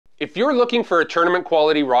If you're looking for a tournament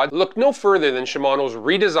quality rod, look no further than Shimano's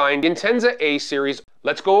redesigned Intenza A series.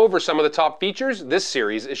 Let's go over some of the top features this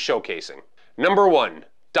series is showcasing. Number 1.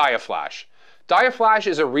 DIAFLASH. DIAFLASH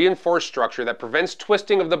is a reinforced structure that prevents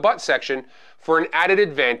twisting of the butt section for an added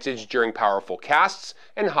advantage during powerful casts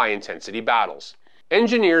and high-intensity battles.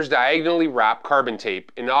 Engineers diagonally wrap carbon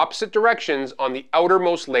tape in opposite directions on the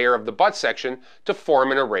outermost layer of the butt section to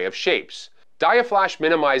form an array of shapes. DIAFLASH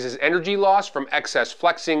minimizes energy loss from excess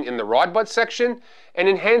flexing in the rod butt section and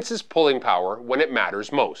enhances pulling power when it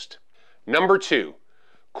matters most. Number 2.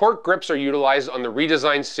 Cork grips are utilized on the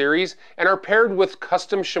redesigned series and are paired with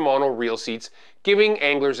custom Shimano reel seats, giving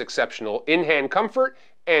anglers exceptional in-hand comfort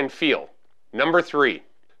and feel. Number 3.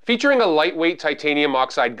 Featuring a lightweight titanium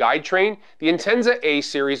oxide guide train, the Intenza A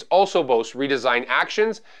series also boasts redesigned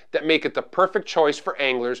actions that make it the perfect choice for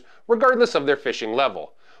anglers regardless of their fishing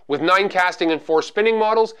level. With 9 casting and 4 spinning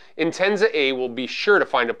models, Intenza A will be sure to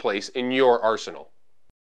find a place in your arsenal.